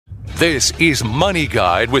This is Money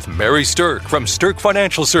Guide with Mary Stirk from Stirk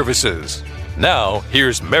Financial Services. Now,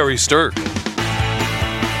 here's Mary Stirk.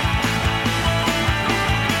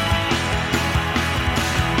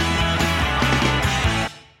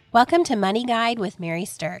 Welcome to Money Guide with Mary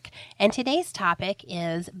Stirk, and today's topic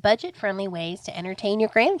is budget-friendly ways to entertain your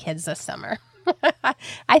grandkids this summer.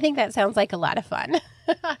 I think that sounds like a lot of fun.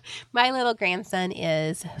 My little grandson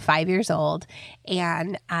is 5 years old,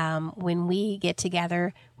 and when we get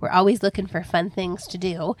together, we're always looking for fun things to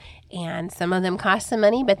do, and some of them cost some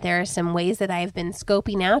money, but there are some ways that I've been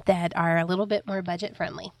scoping out that are a little bit more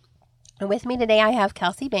budget-friendly. And with me today, I have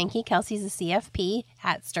Kelsey Banke. Kelsey's a CFP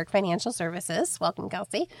at Stirk Financial Services. Welcome,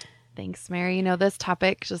 Kelsey. Thanks, Mary. You know, this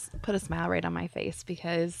topic just put a smile right on my face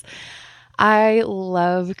because I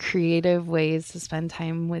love creative ways to spend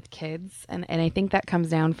time with kids. And I think that comes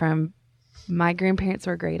down from my grandparents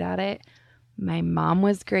were great at it. My mom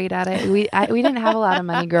was great at it. We didn't have a lot of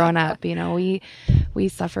money growing up. You know, we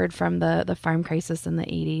suffered from the farm crisis in the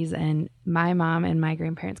 80s, and my mom and my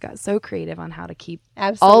grandparents got so creative on how to keep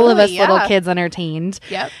all of us little kids entertained.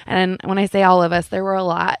 Yep. And when I say all of us, there were a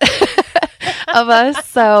lot of us.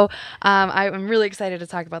 So I'm really excited to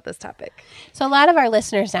talk about this topic. So a lot of our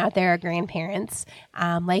listeners out there are grandparents,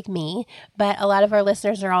 like me, but a lot of our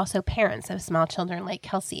listeners are also parents of small children like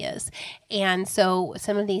Kelsey is. And so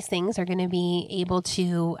some of these things are going to be able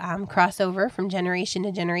to cross over from generation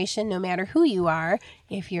to generation, no matter who you are,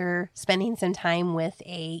 if you're spending some time with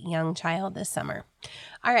a young child this summer.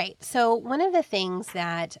 All right. So one of the things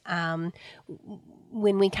that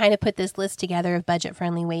when we kind of put this list together of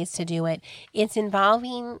budget-friendly ways to do it, it's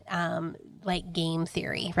involving like game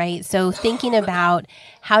theory, right? So thinking about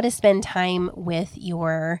how to spend time with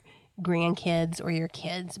your grandkids or your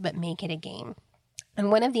kids, but make it a game. And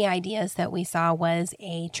one of the ideas that we saw was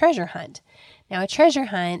a treasure hunt. Now, a treasure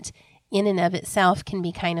hunt in and of itself can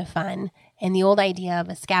be kind of fun. And the old idea of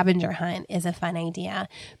a scavenger hunt is a fun idea.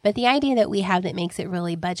 But the idea that we have that makes it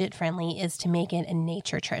really budget-friendly is to make it a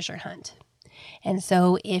nature treasure hunt. And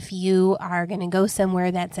so if you are going to go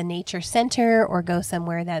somewhere that's a nature center or go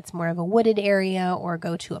somewhere that's more of a wooded area or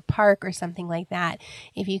go to a park or something like that,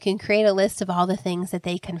 if you can create a list of all the things that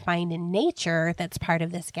they can find in nature that's part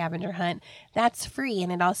of the scavenger hunt, that's free.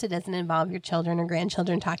 And it also doesn't involve your children or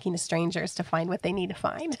grandchildren talking to strangers to find what they need to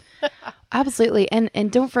find. Absolutely.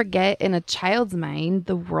 And don't forget, in a child's mind,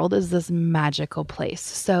 the world is this magical place.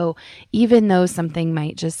 So even though something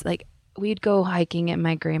might just like, we'd go hiking at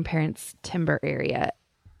my grandparents' timber area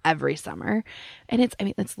every summer. And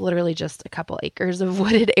it's literally just a couple acres of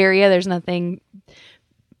wooded area. There's nothing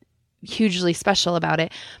hugely special about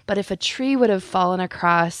it. But if a tree would have fallen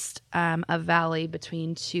across a valley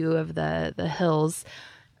between two of the hills,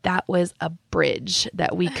 that was a bridge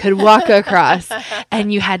that we could walk across,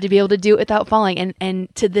 and you had to be able to do it without falling.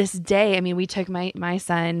 And to this day, I mean, we took my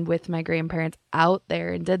son with my grandparents out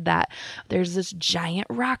there and did that. There's this giant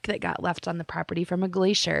rock that got left on the property from a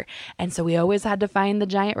glacier. And so we always had to find the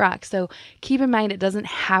giant rock. So keep in mind, it doesn't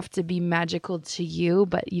have to be magical to you,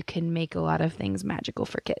 but you can make a lot of things magical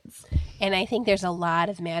for kids. And I think there's a lot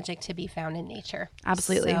of magic to be found in nature.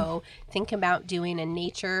 Absolutely. So think about doing a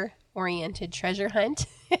nature-oriented treasure hunt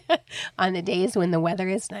on the days when the weather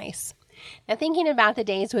is nice. Now, thinking about the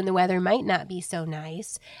days when the weather might not be so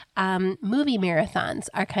nice, movie marathons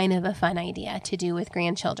are kind of a fun idea to do with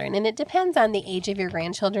grandchildren. And it depends on the age of your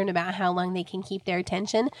grandchildren about how long they can keep their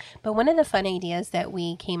attention. But one of the fun ideas that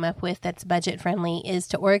we came up with that's budget friendly is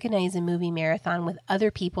to organize a movie marathon with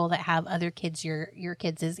other people that have other kids your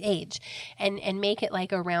kids' age and make it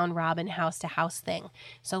like a round robin house to house thing.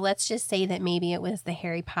 So let's just say that maybe it was the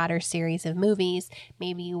Harry Potter series of movies.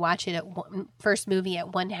 Maybe you watch it first movie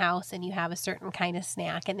at one house and you have a certain kind of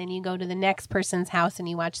snack, and then you go to the next person's house and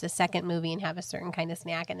you watch the second movie and have a certain kind of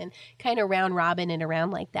snack, and then kind of round robin it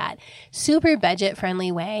around like that. Super budget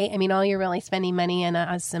friendly way. I mean, all you're really spending money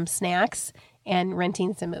on some snacks and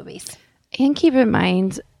renting some movies. And keep in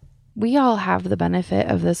mind, we all have the benefit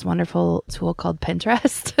of this wonderful tool called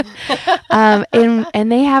Pinterest.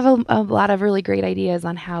 And they have a lot of really great ideas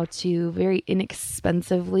on how to very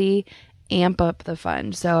inexpensively amp up the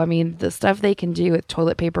fun. So, I mean, the stuff they can do with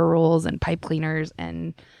toilet paper rolls and pipe cleaners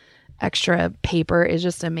and extra paper is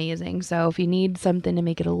just amazing. So if you need something to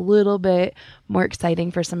make it a little bit more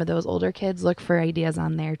exciting for some of those older kids, look for ideas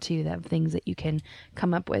on there too, that things that you can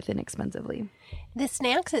come up with inexpensively. The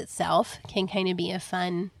snacks itself can kind of be a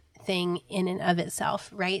fun thing in and of itself,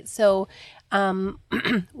 right? So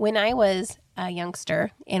when I was a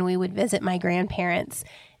youngster and we would visit my grandparents,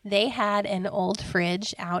 they had an old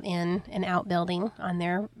fridge out in an outbuilding on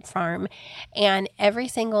their farm, and every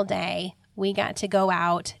single day we got to go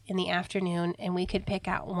out in the afternoon and we could pick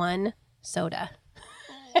out one soda.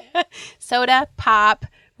 Soda, pop,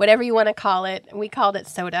 whatever you want to call it. We called it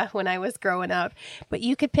soda when I was growing up, but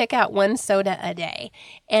you could pick out one soda a day.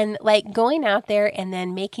 And like going out there and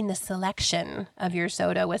then making the selection of your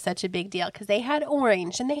soda was such a big deal because they had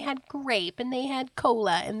orange and they had grape and they had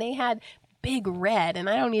cola and they had Big Red. And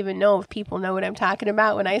I don't even know if people know what I'm talking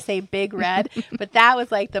about when I say Big Red, but that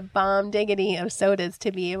was like the bomb diggity of sodas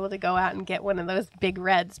to be able to go out and get one of those Big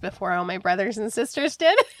Reds before all my brothers and sisters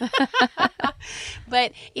did.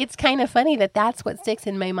 But it's kind of funny that that's what sticks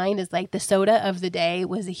in my mind is like the soda of the day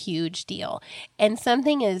was a huge deal. And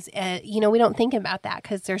something is, we don't think about that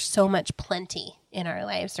because there's so much plenty in our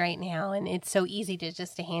lives right now. And it's so easy to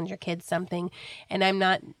just to hand your kids something. And I'm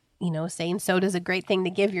not saying soda's a great thing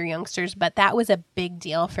to give your youngsters, but that was a big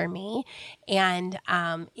deal for me. And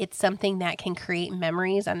it's something that can create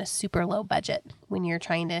memories on a super low budget when you're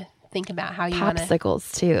trying to think about how you want to.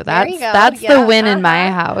 Popsicles too. That's the win in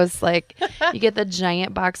my house. Like you get the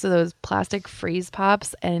giant box of those plastic freeze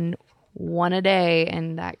pops and one a day,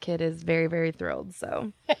 and that kid is very, very thrilled.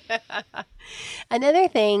 So another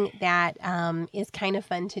thing that is kind of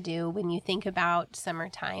fun to do when you think about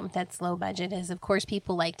summertime that's low budget is, of course,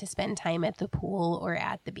 people like to spend time at the pool or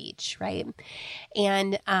at the beach, right?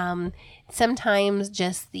 And sometimes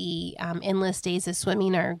just the endless days of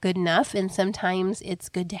swimming are good enough, and sometimes it's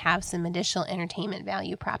good to have some additional entertainment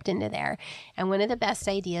value propped into there. And one of the best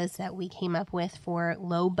ideas that we came up with for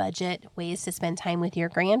low budget ways to spend time with your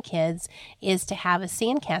grandkids is to have a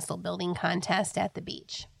sandcastle building contest at the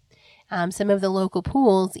beach. Some of the local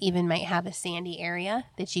pools even might have a sandy area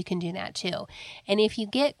that you can do that too. And if you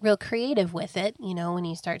get real creative with it, when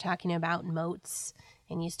you start talking about moats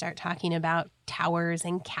and you start talking about towers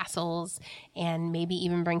and castles and maybe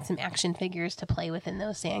even bring some action figures to play within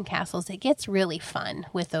those sand castles, it gets really fun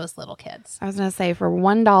with those little kids. I was going to say for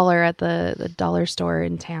 $1 at the dollar store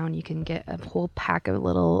in town, you can get a whole pack of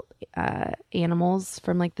little animals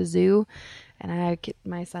from like the zoo. And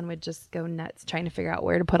my son would just go nuts trying to figure out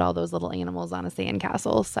where to put all those little animals on a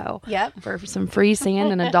sandcastle. So for some free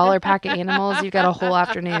sand and $1 pack of animals, you've got a whole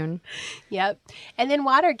afternoon. Yep. And then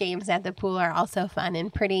water games at the pool are also fun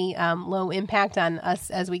and pretty low impact on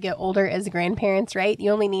us as we get older as grandparents, right?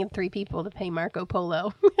 You only need 3 people to play Marco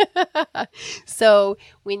Polo. So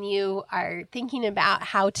when you are thinking about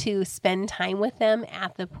how to spend time with them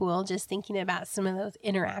at the pool, just thinking about some of those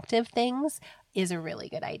interactive things is a really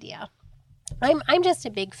good idea. I'm just a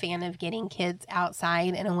big fan of getting kids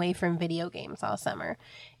outside and away from video games all summer.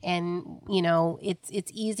 And,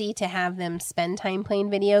 it's easy to have them spend time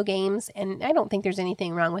playing video games. And I don't think there's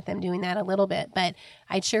anything wrong with them doing that a little bit. But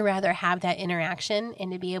I'd sure rather have that interaction,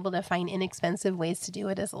 and to be able to find inexpensive ways to do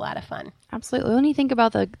it is a lot of fun. Absolutely. When you think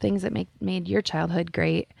about the things that made your childhood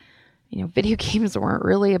great, video games weren't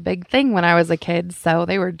really a big thing when I was a kid. So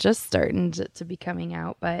they were just starting to be coming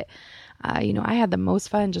out. But I had the most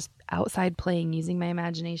fun just outside playing, using my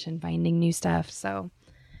imagination, finding new stuff. So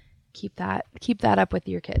keep that up with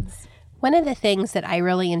your kids. One of the things that I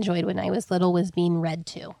really enjoyed when I was little was being read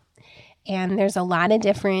to. And there's a lot of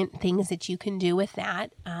different things that you can do with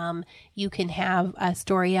that. You can have a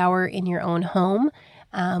story hour in your own home.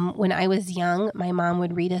 When I was young, my mom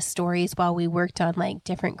would read us stories while we worked on like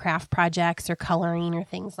different craft projects or coloring or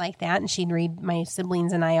things like that. And she'd read my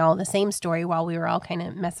siblings and I all the same story while we were all kind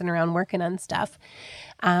of messing around working on stuff.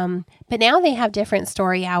 But now they have different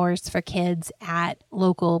story hours for kids at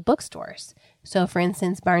local bookstores. So for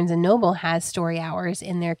instance, Barnes & Noble has story hours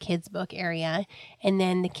in their kids book area, and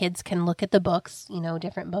then the kids can look at the books,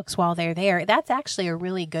 different books while they're there. That's actually a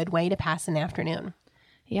really good way to pass an afternoon.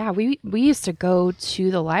 Yeah, we used to go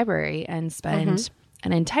to the library and spend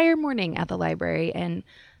an entire morning at the library. And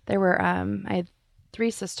there were, I had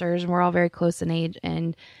 3 sisters, and we're all very close in age.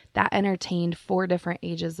 And that entertained 4 different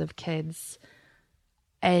ages of kids.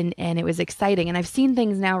 And it was exciting. And I've seen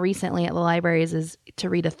things now recently at the libraries is to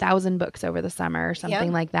read 1,000 books over the summer or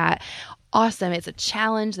something like that. Awesome. It's a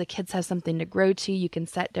challenge. The kids have something to grow to. You can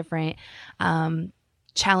set different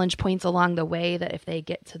challenge points along the way that if they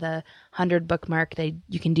get to the 100 book mark,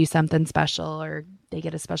 you can do something special or they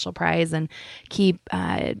get a special prize, and keep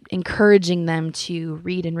encouraging them to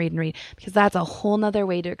read and read and read, because that's a whole nother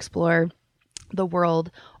way to explore the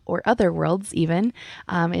world, or other worlds even,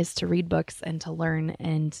 is to read books and to learn.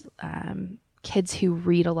 And kids who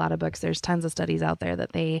read a lot of books, there's tons of studies out there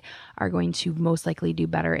that they are going to most likely do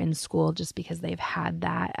better in school just because they've had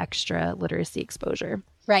that extra literacy exposure.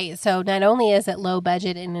 Right. So not only is it low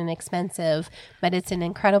budget and inexpensive, but it's an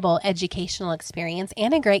incredible educational experience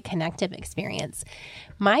and a great connective experience.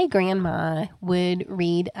 My grandma would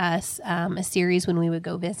read us a series when we would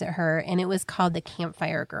go visit her, and it was called The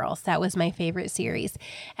Campfire Girls. That was my favorite series.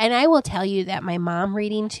 And I will tell you that my mom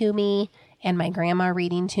reading to me and my grandma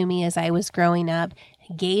reading to me as I was growing up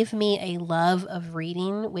gave me a love of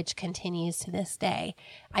reading, which continues to this day.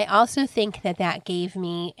 I also think that that gave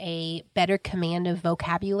me a better command of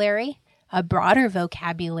vocabulary, a broader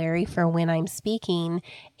vocabulary for when I'm speaking,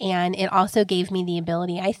 and it also gave me the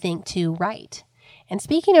ability, I think, to write. And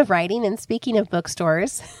speaking of writing and speaking of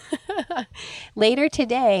bookstores, later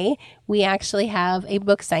today, we actually have a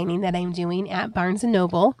book signing that I'm doing at Barnes &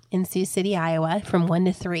 Noble in Sioux City, Iowa from 1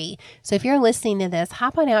 to 3. So if you're listening to this,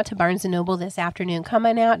 hop on out to Barnes & Noble this afternoon. Come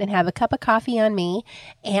on out and have a cup of coffee on me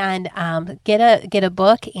and get a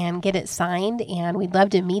book and get it signed. And we'd love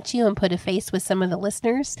to meet you and put a face with some of the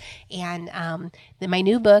listeners. And my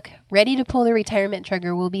new book, Ready to Pull the Retirement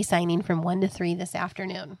Trigger, will be signing from 1 to 3 this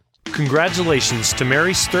afternoon. Congratulations to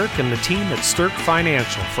Mary Stirk and the team at Stirk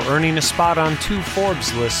Financial for earning a spot on 2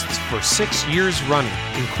 Forbes lists for 6 years running,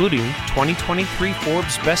 including 2023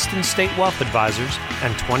 Forbes Best in State Wealth Advisors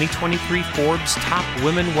and 2023 Forbes Top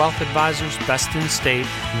Women Wealth Advisors Best in State,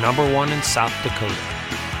 #1 in South Dakota.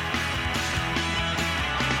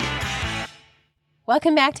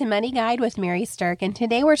 Welcome back to Money Guide with Mary Stirk, and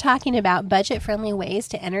today we're talking about budget-friendly ways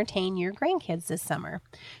to entertain your grandkids this summer.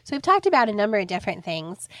 So we've talked about a number of different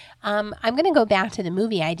things. I'm going to go back to the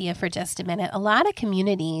movie idea for just a minute. A lot of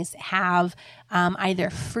communities have either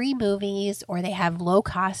free movies or they have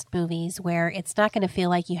low-cost movies where it's not going to feel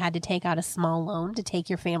like you had to take out a small loan to take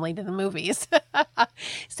your family to the movies.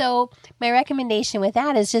 So my recommendation with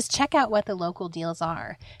that is just check out what the local deals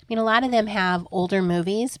are. I mean, a lot of them have older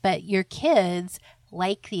movies, but your kids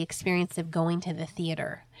like the experience of going to the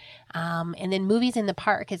theater. And then movies in the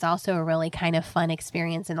park is also a really kind of fun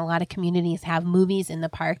experience. And a lot of communities have movies in the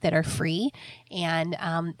park that are free. And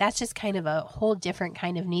that's just kind of a whole different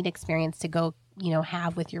kind of neat experience to go,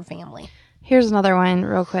 have with your family. Here's another one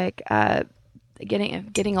real quick.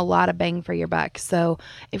 Getting a lot of bang for your buck. So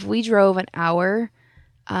if we drove an hour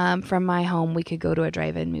from my home, we could go to a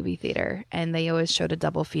drive-in movie theater, and they always showed a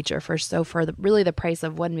double feature for the price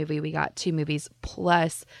of one movie, we got 2 movies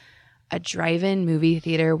plus a drive-in movie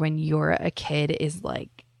theater when you're a kid is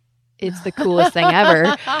like, it's the coolest thing ever.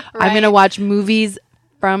 Right. I'm going to watch movies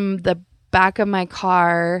from the back of my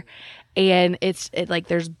car, and it's like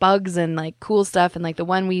there's bugs and like cool stuff. And like the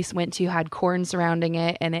one we went to had corn surrounding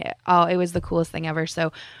it, and it was the coolest thing ever.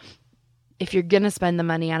 So if you're going to spend the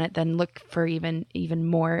money on it, then look for even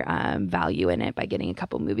more value in it by getting a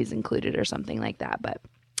couple movies included or something like that. But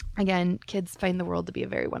again, kids find the world to be a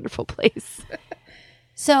very wonderful place.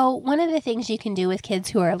 So one of the things you can do with kids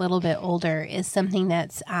who are a little bit older is something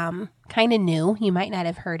that's kind of new. You might not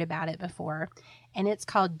have heard about it before, and it's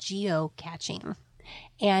called geocaching.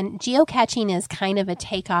 And geocaching is kind of a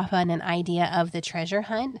takeoff on an idea of the treasure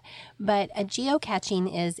hunt, but a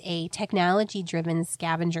geocaching is a technology-driven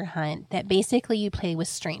scavenger hunt that basically you play with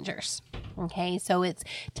strangers. Okay, so it's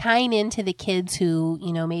tying into the kids who,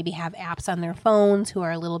 maybe have apps on their phones, who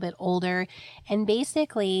are a little bit older, and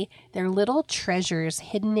basically they're little treasures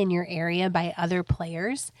hidden in your area by other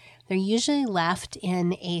players. They're usually left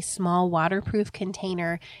in a small waterproof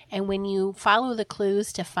container, and when you follow the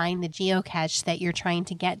clues to find the geocache that you're trying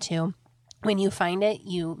to get to, when you find it,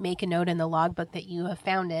 you make a note in the logbook that you have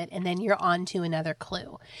found it, and then you're on to another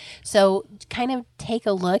clue. So kind of take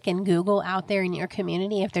a look and Google out there in your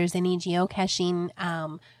community if there's any geocaching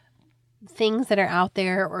things that are out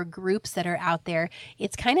there or groups that are out there.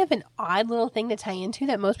 It's kind of an odd little thing to tie into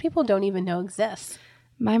that most people don't even know exists.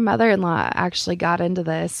 My mother-in-law actually got into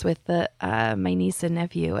this with my niece and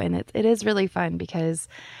nephew, and it is really fun because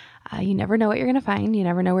you never know what you're going to find. You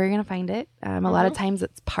never know where you're going to find it. A lot of times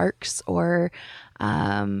it's parks or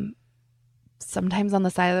sometimes on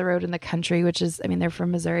the side of the road in the country, which is, they're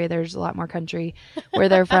from Missouri. There's a lot more country where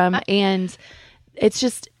they're from. And it's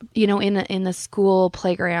just, in the school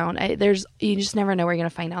playground, you just never know where you're going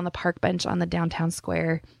to find it on the park bench on the downtown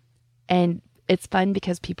square. And it's fun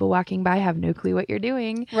because people walking by have no clue what you're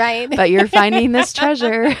doing. Right. But you're finding this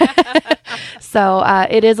treasure. So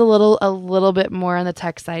it is a little bit more on the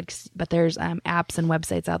tech side, but there's apps and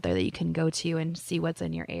websites out there that you can go to and see what's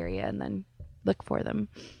in your area and then look for them.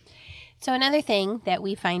 So another thing that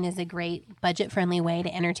we find is a great budget-friendly way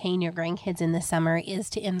to entertain your grandkids in the summer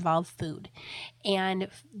is to involve food. And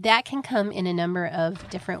that can come in a number of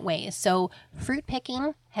different ways. So fruit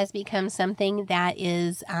picking has become something that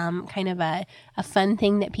is kind of a fun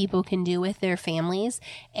thing that people can do with their families.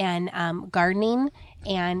 And gardening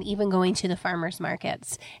and even going to the farmers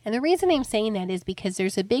markets. And the reason I'm saying that is because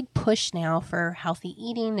there's a big push now for healthy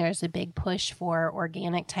eating. There's a big push for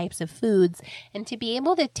organic types of foods. And to be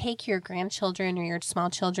able to take your grandchildren or your small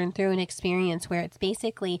children through an experience where it's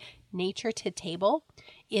basically nature to table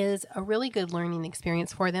is a really good learning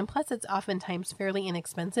experience for them. Plus, it's oftentimes fairly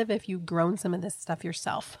inexpensive if you've grown some of this stuff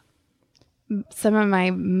yourself. Some of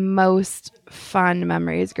my most fun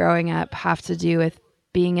memories growing up have to do with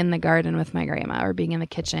being in the garden with my grandma or being in the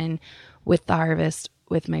kitchen with the harvest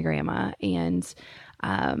with my grandma. And,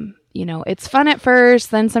 it's fun at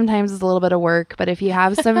first, then sometimes it's a little bit of work, but if you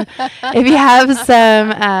have some,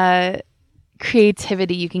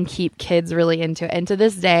 creativity, you can keep kids really into it. And to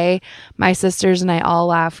this day, my sisters and I all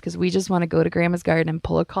laugh because we just want to go to grandma's garden and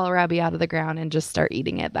pull a kohlrabi out of the ground and just start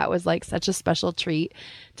eating it. That was like such a special treat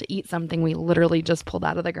to eat something we literally just pulled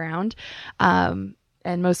out of the ground. And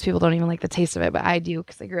most people don't even like the taste of it, but I do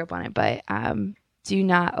because I grew up on it. But do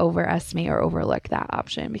not overestimate or overlook that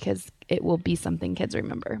option because it will be something kids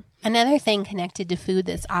remember. Another thing connected to food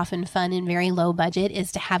that's often fun and very low budget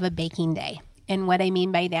is to have a baking day. And what I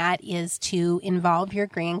mean by that is to involve your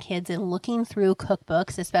grandkids in looking through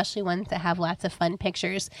cookbooks, especially ones that have lots of fun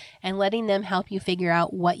pictures, and letting them help you figure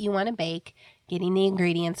out what you want to bake, getting the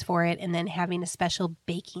ingredients for it, and then having a special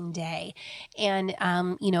baking day. And,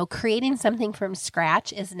 creating something from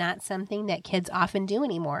scratch is not something that kids often do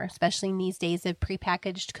anymore, especially in these days of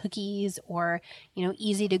prepackaged cookies or,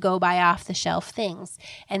 easy to go buy off the shelf things.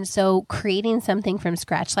 And so creating something from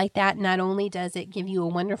scratch like that, not only does it give you a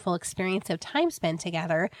wonderful experience of time spent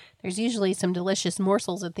together, there's usually some delicious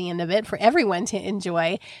morsels at the end of it for everyone to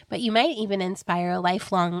enjoy, but you might even inspire a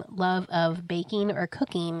lifelong love of baking or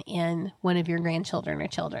cooking in one of your grandchildren or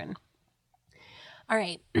children. All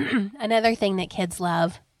right. Another thing that kids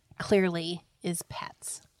love clearly is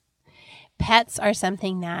pets. Pets are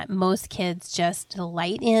something that most kids just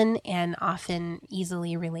delight in and often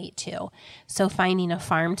easily relate to. So finding a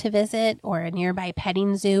farm to visit or a nearby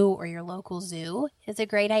petting zoo or your local zoo is a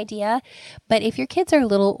great idea. But if your kids are a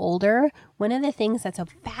little older, one of the things that's a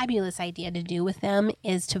fabulous idea to do with them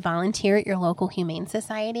is to volunteer at your local humane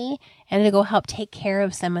society and to go help take care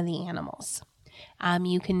of some of the animals.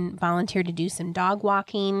 You can volunteer to do some dog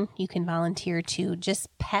walking. You can volunteer to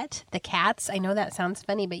just pet the cats. I know that sounds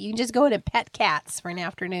funny, but you can just go in and pet cats for an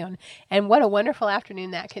afternoon. And what a wonderful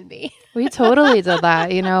afternoon that can be. We totally did that.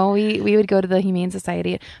 We would go to the Humane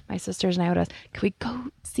Society. My sisters and I would ask, can we go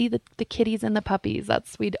see the kitties and the puppies?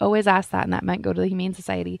 We'd always ask that, and that meant go to the Humane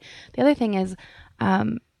Society. The other thing is,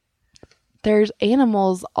 there's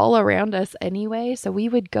animals all around us anyway. So we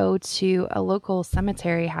would go to a local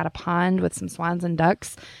cemetery, had a pond with some swans and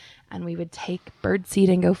ducks, and we would take bird seed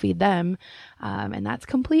and go feed them. And that's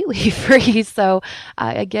completely free. So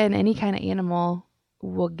again, any kind of animal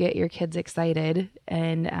will get your kids excited,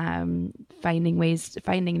 and finding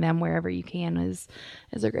them wherever you can is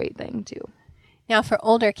a great thing too. Now for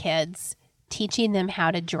older kids, teaching them how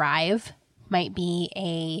to drive might be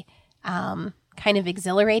a kind of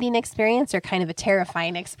exhilarating experience or kind of a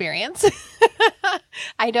terrifying experience.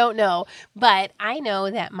 I don't know. But I know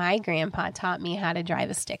that my grandpa taught me how to drive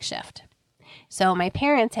a stick shift. So my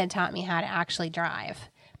parents had taught me how to actually drive,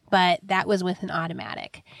 but that was with an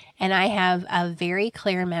automatic. And I have a very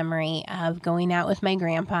clear memory of going out with my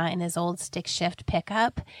grandpa in his old stick shift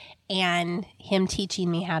pickup and him teaching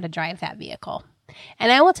me how to drive that vehicle.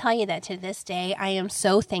 And I will tell you that to this day, I am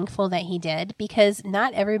so thankful that he did, because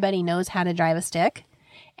not everybody knows how to drive a stick.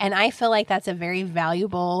 And I feel like that's a very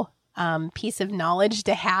valuable piece of knowledge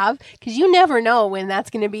to have, because you never know when that's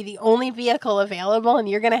going to be the only vehicle available and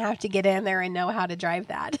you're going to have to get in there and know how to drive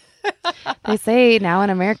that. They say now in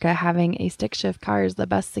America, having a stick shift car is the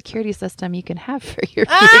best security system you can have for your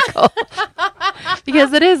vehicle.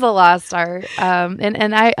 Because it is a lost art.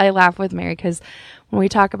 And I laugh with Mary because when we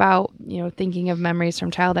talk about, thinking of memories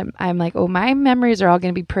from childhood, I'm like, oh, my memories are all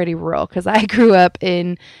going to be pretty rural because I grew up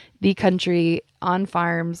in the country on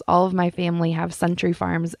farms. All of my family have century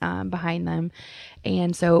farms behind them.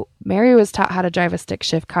 And so Mary was taught how to drive a stick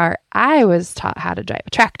shift car. I was taught how to drive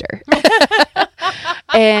a tractor.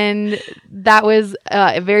 And that was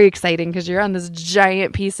very exciting because you're on this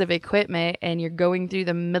giant piece of equipment and you're going through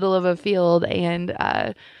the middle of a field, and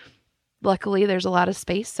luckily there's a lot of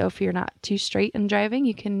space. So if you're not too straight in driving,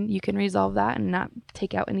 you can resolve that and not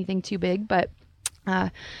take out anything too big. But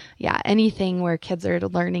anything where kids are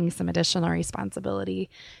learning some additional responsibility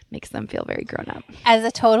makes them feel very grown up. As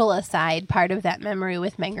a total aside, part of that memory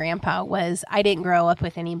with my grandpa was I didn't grow up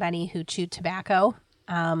with anybody who chewed tobacco.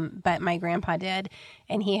 but my grandpa did.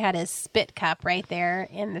 And he had his spit cup right there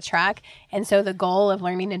in the truck. And so the goal of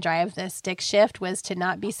learning to drive the stick shift was to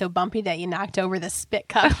not be so bumpy that you knocked over the spit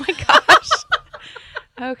cup. Oh my gosh.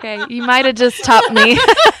 Okay, you might have just topped me.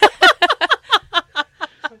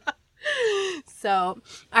 So,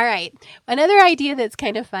 all right. Another idea that's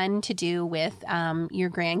kind of fun to do with your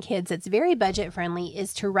grandkids that's very budget friendly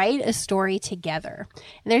is to write a story together.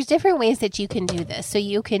 And there's different ways that you can do this. So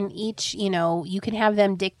you can each, you can have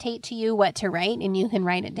them dictate to you what to write and you can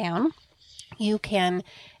write it down. You can,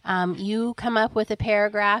 you come up with a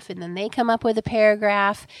paragraph and then they come up with a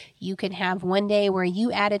paragraph. You can have one day where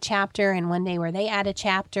you add a chapter and one day where they add a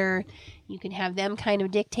chapter. You can have them kind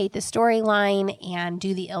of dictate the storyline and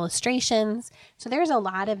do the illustrations. So there's a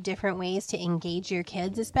lot of different ways to engage your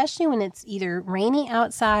kids, especially when it's either rainy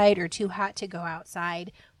outside or too hot to go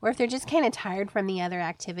outside, or if they're just kind of tired from the other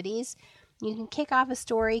activities. You can kick off a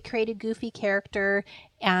story, create a goofy character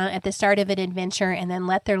at the start of an adventure, and then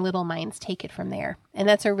let their little minds take it from there. And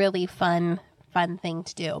that's a really fun thing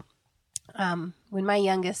to do. When my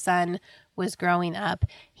youngest son was growing up,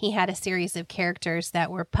 he had a series of characters that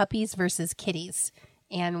were puppies versus kitties.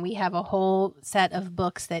 And we have a whole set of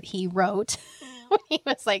books that he wrote when he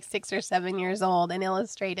was like 6 or 7 years old and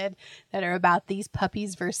illustrated that are about these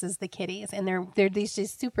puppies versus the kitties. And they're these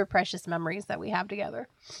just super precious memories that we have together.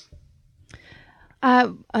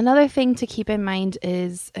 Another thing to keep in mind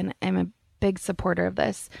is, and I'm a big supporter of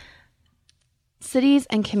this, cities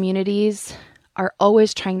and communities are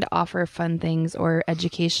always trying to offer fun things or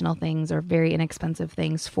educational things or very inexpensive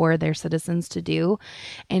things for their citizens to do.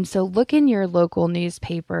 And so look in your local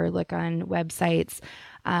newspaper, look on websites.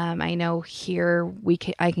 I know here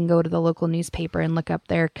I can go to the local newspaper and look up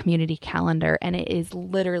their community calendar, and it is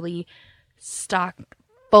literally stock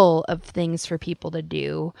full of things for people to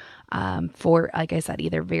do for, like I said,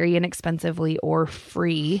 either very inexpensively or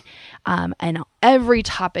free. And every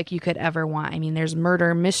topic you could ever want. I mean, there's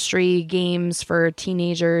murder mystery games for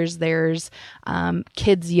teenagers. There's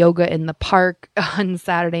kids yoga in the park on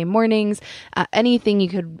Saturday mornings. Anything you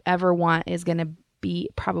could ever want is going to be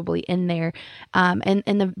probably in there. And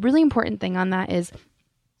the really important thing on that is,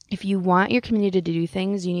 if you want your community to do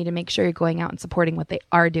things, you need to make sure you're going out and supporting what they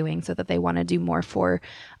are doing so that they want to do more for.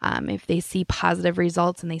 If they see positive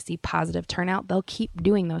results and they see positive turnout, they'll keep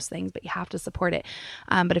doing those things, but you have to support it.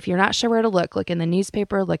 But if you're not sure where to look in the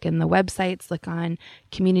newspaper, look in the websites, look on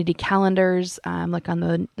community calendars, look on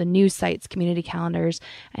the news sites, community calendars,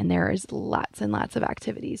 and there is lots and lots of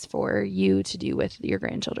activities for you to do with your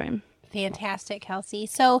grandchildren. Fantastic, Kelsey.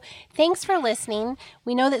 So thanks for listening.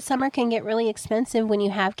 We know that summer can get really expensive when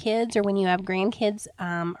you have kids or when you have grandkids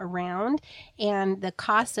around, and the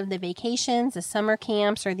cost of the vacations, the summer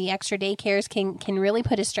camps, or the extra daycares can really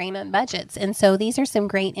put a strain on budgets. And so these are some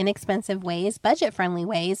great inexpensive ways, budget-friendly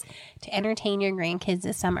ways to entertain your grandkids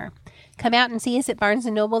this summer. Come out and see us at Barnes &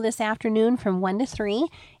 Noble this afternoon from 1 to 3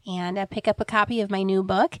 and pick up a copy of my new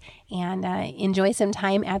book and enjoy some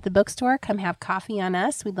time at the bookstore. Come have coffee on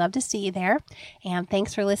us. We'd love to see you there. And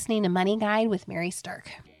thanks for listening to Money Guide with Mary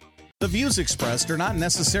Stirk. The views expressed are not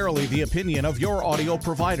necessarily the opinion of your audio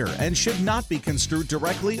provider and should not be construed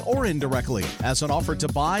directly or indirectly as an offer to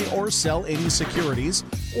buy or sell any securities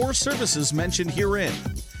or services mentioned herein.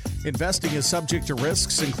 Investing is subject to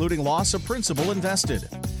risks, including loss of principal invested.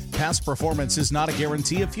 Past performance is not a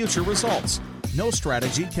guarantee of future results. No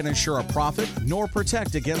strategy can ensure a profit nor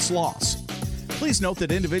protect against loss. Please note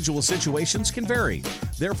that individual situations can vary.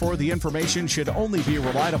 Therefore, the information should only be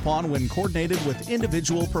relied upon when coordinated with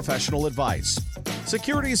individual professional advice.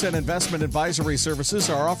 Securities and investment advisory services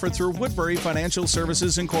are offered through Woodbury Financial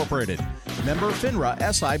Services Incorporated, member FINRA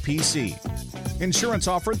SIPC. Insurance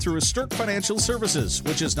offered through Stirk Financial Services,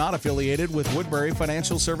 which is not affiliated with Woodbury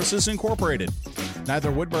Financial Services Incorporated. Neither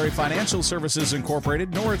Woodbury Financial Services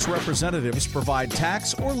Incorporated nor its representatives provide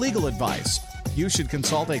tax or legal advice. You should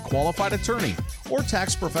consult a qualified attorney or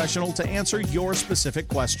tax professional to answer your specific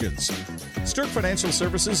questions. Stirk Financial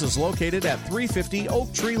Services is located at 350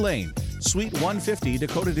 Oak Tree Lane, Suite 150,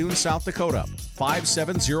 Dakota Dunes, South Dakota,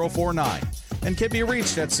 57049, and can be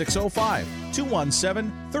reached at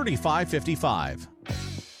 605-217-3555.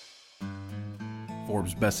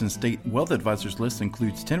 Forbes' Best in State Wealth Advisors list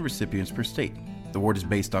includes 10 recipients per state. The award is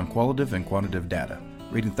based on qualitative and quantitative data,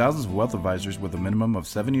 rating thousands of wealth advisors with a minimum of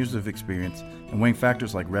 7 years of experience and weighing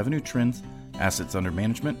factors like revenue trends, assets under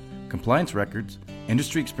management, compliance records,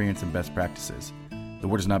 industry experience, and best practices. The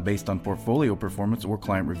award is not based on portfolio performance or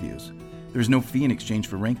client reviews. There is no fee in exchange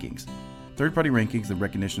for rankings. Third-party rankings and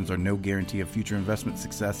recognitions are no guarantee of future investment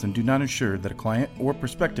success and do not ensure that a client or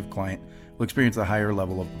prospective client will experience a higher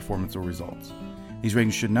level of performance or results. These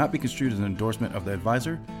ratings should not be construed as an endorsement of the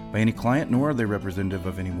advisor by any client, nor are they representative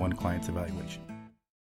of any one client's evaluation.